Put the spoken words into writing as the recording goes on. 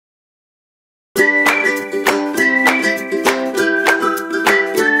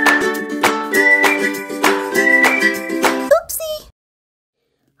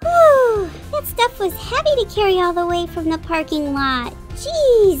carry all the way from the parking lot?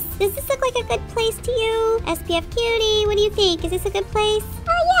 Jeez, does this look like a good place to you? SPF Q.T, what do you think? Is this a good place?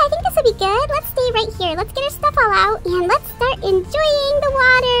 Yeah, I think this would be good. Let's stay right here. Let's get our stuff all out and let's start enjoying the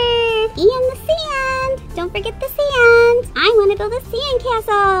water. And the sand. Don't forget the sand. I want to build a sand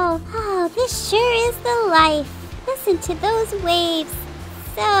castle. Oh, this sure is the life. Listen to those waves.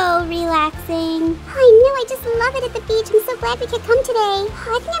 So relaxing. I know, I just love it at the beach. I'm so glad we could come today.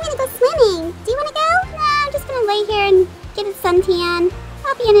 I think I'm gonna go swimming. Do you wanna go? Nah, I'm just gonna lay here and get a suntan.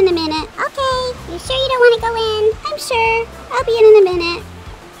 I'll be in a minute. Okay, you sure you don't wanna go in? I'm sure. I'll be in a minute.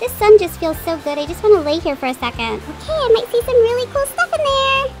 This sun just feels so good. I just wanna lay here for a second. Okay, I might see some really cool stuff in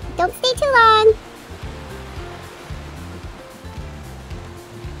there. Don't stay too long.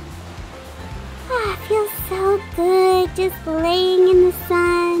 Feels so good just laying in the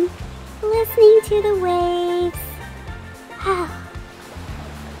sun, listening to the waves.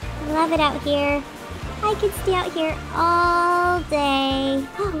 Love it out here. I could stay out here all day.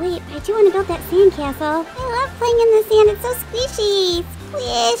 Oh wait, I do want to build that sand castle. I love playing in the sand. It's so squishy.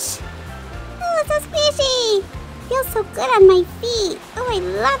 Squish. Oh, it's so squishy. Feels so good on my feet. Oh, I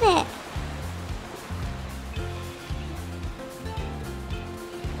love it.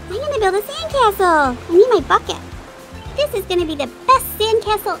 I'm gonna build a sandcastle. I need my bucket. This is gonna be the best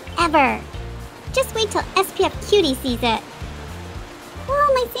sandcastle ever. Just wait till SPF Q.T sees it.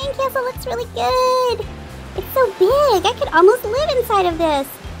 Oh, my sandcastle looks really good. It's so big. I could almost live inside of this.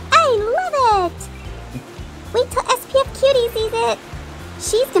 I love it. Wait till SPF Q.T sees it.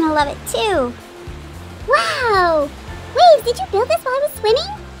 She's gonna love it too. Wow! Waves, did you build this while I was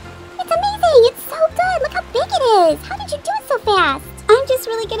swimming? It's amazing. It's so good. Look how big it is. How did you do it so fast? I'm just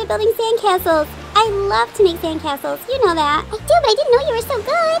really good at building sandcastles. I love to make sandcastles. You know that. I do, but I didn't know you were so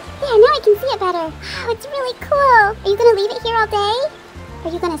good. Yeah, now I can see it better. Wow, it's really cool. Are you going to leave it here all day? Or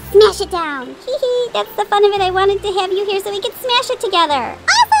are you going to smash it down? Hee, that's the fun of it. I wanted to have you here so we could smash it together.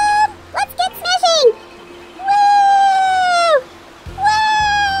 Awesome! Let's get smashing! Woo!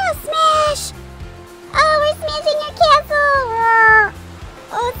 Woo! Smash! Oh, we're smashing your castle!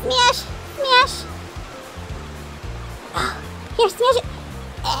 Oh, smash! Smash! Oh, here, smash it!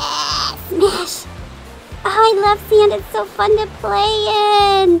 Smash! Oh, I love sand. It's so fun to play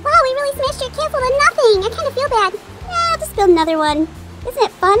in. Wow, we really smashed your castle to nothing. I kind of feel bad. Yeah, I'll just build another one. Isn't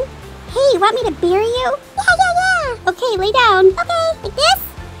it fun? Hey, you want me to bury you? Yeah. Okay, lay down. Okay, like this?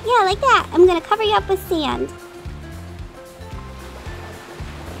 Yeah, like that. I'm gonna cover you up with sand.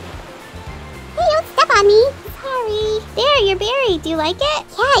 Hey, don't step on me. Sorry. There, you're buried. Do you like it?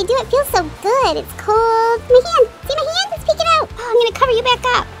 Yeah, I do. It feels so good. It's cold. My hand. See my hand? It's peeking out. Oh, I'm gonna cover you back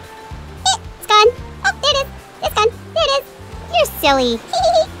up. It's gone. Oh, there it is. It's gone. There it is. You're silly.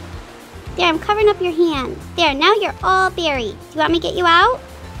 There, I'm covering up your hand. There, now you're all buried. Do you want me to get you out?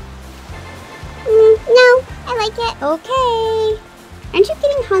 No, I like it. Okay. Aren't you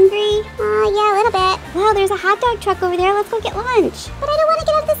getting hungry? Yeah, a little bit. Well, there's a hot dog truck over there. Let's go get lunch. But I don't want to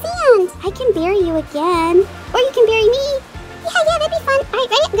get out of the sand. I can bury you again. Or you can bury me. Yeah, that'd be fun. All right,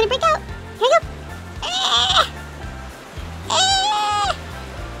 ready? I'm going to break out. Here you go.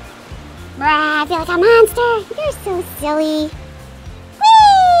 I feel like a monster. You're so silly.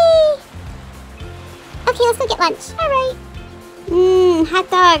 Whee! Okay, let's go get lunch. All right. Hot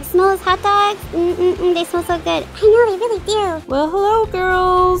dogs. Smell those hot dogs? They smell so good. I know, they really do. Well, hello,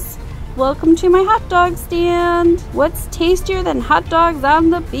 girls. Welcome to my hot dog stand. What's tastier than hot dogs on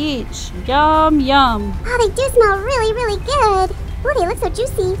the beach? Yum, yum. Oh, they do smell really, really good. Oh, they look so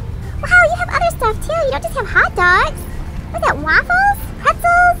juicy. Wow, you have other stuff too. You don't just have hot dogs. What's that, waffles?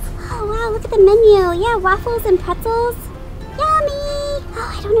 Pretzels? Oh, wow, look at the menu. Yeah, waffles and pretzels. Yummy.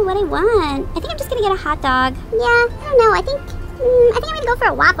 Oh, I don't know what I want. I think I'm just going to get a hot dog. Yeah, I don't know. I think I'm going to go for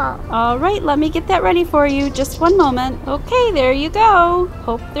a waffle. All right, let me get that ready for you. Just one moment. Okay, there you go.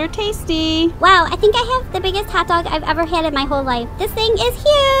 Hope they're tasty. Wow, I think I have the biggest hot dog I've ever had in my whole life. This thing is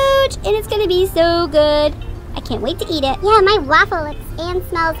huge, and it's going to be so good. I can't wait to eat it. Yeah, my waffle looks and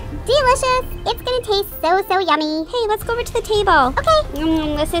smells delicious. It's gonna taste so yummy. Hey, let's go over to the table.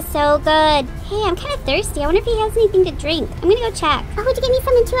 Okay. This is so good. Hey, I'm kind of thirsty. I wonder if he has anything to drink. I'm gonna go check. Oh, would you get me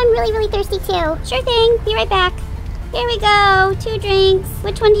something too? I'm really thirsty too. Sure thing. Be right back. Here we go. 2 drinks.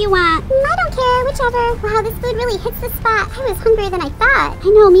 Which one do you want? I don't care. Whichever. Wow, this food really hits the spot. I was hungrier than I thought. I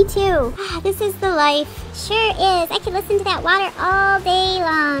know, me too. This is the life. Sure is. I could listen to that water all day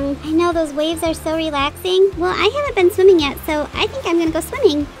long. I know, those waves are so relaxing. Well, I haven't been swimming yet, so I think I'm gonna go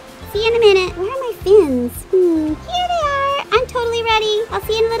swimming. See you in a minute. Where are my fins? Here they are. I'm totally ready. I'll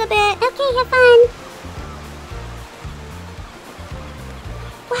see you in a little bit. Okay, have fun.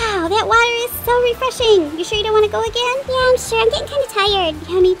 Wow, that That water is so refreshing. You sure you don't want to go again? Yeah, I'm sure. I'm getting kind of tired.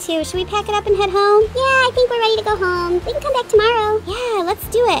 Yeah, me too. Should we pack it up and head home? Yeah, I think we're ready to go home. We can come back tomorrow. Yeah, let's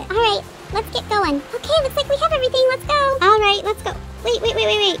do it. All right, let's get going. Okay, looks like we have everything. Let's go. All right, let's go. Wait.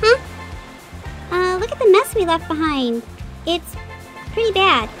 Huh? Look at the mess we left behind. It's pretty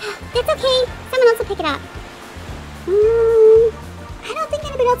bad. That's okay. Someone else will pick it up. I don't think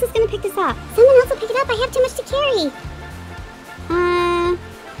anybody else is going to pick this up. Someone else will pick it up. I have too much to carry.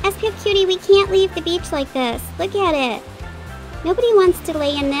 SPF Q.T, we can't leave the beach like this. Look at it. Nobody wants to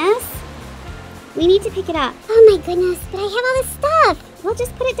lay in this. We need to pick it up. Oh my goodness, but I have all this stuff. We'll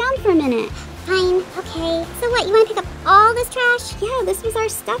just put it down for a minute. Fine, okay. So what, you want to pick up all this trash? Yeah, this was our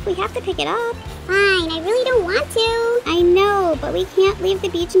stuff. We have to pick it up. Fine, I really don't want to. I know, but we can't leave the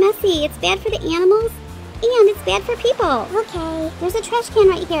beach messy. It's bad for the animals, and it's bad for people. Okay. There's a trash can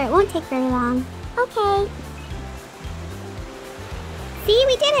right here. It won't take very long. Okay. See,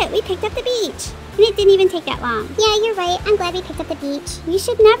 we did it. We picked up the beach. And it didn't even take that long. Yeah, you're right. I'm glad we picked up the beach. We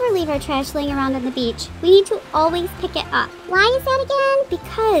should never leave our trash laying around on the beach. We need to always pick it up. Why is that again?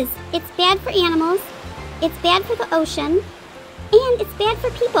 Because it's bad for animals, it's bad for the ocean, and it's bad for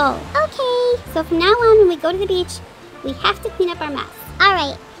people. Okay. So from now on, when we go to the beach, we have to clean up our mess. All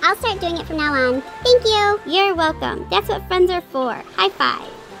right. I'll start doing it from now on. Thank you. You're welcome. That's what friends are for. High five.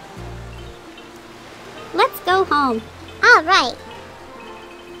 Let's go home. All right.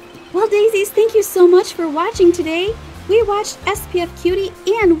 Well, Daisies, thank you so much for watching today. We watched SPF Q.T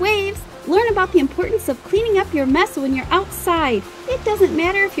and Waves learn about the importance of cleaning up your mess when you're outside. It doesn't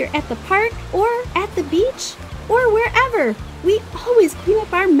matter if you're at the park or at the beach or wherever. We always clean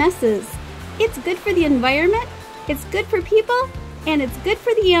up our messes. It's good for the environment, it's good for people, and it's good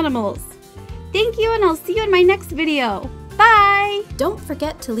for the animals. Thank you, and I'll see you in my next video. Bye! Don't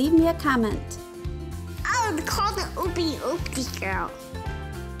forget to leave me a comment. Oh, call the oopsy girl.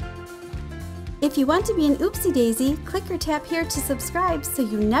 If you want to be an Oopsie Daisy, click or tap here to subscribe so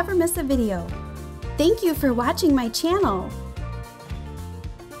you never miss a video. Thank you for watching my channel.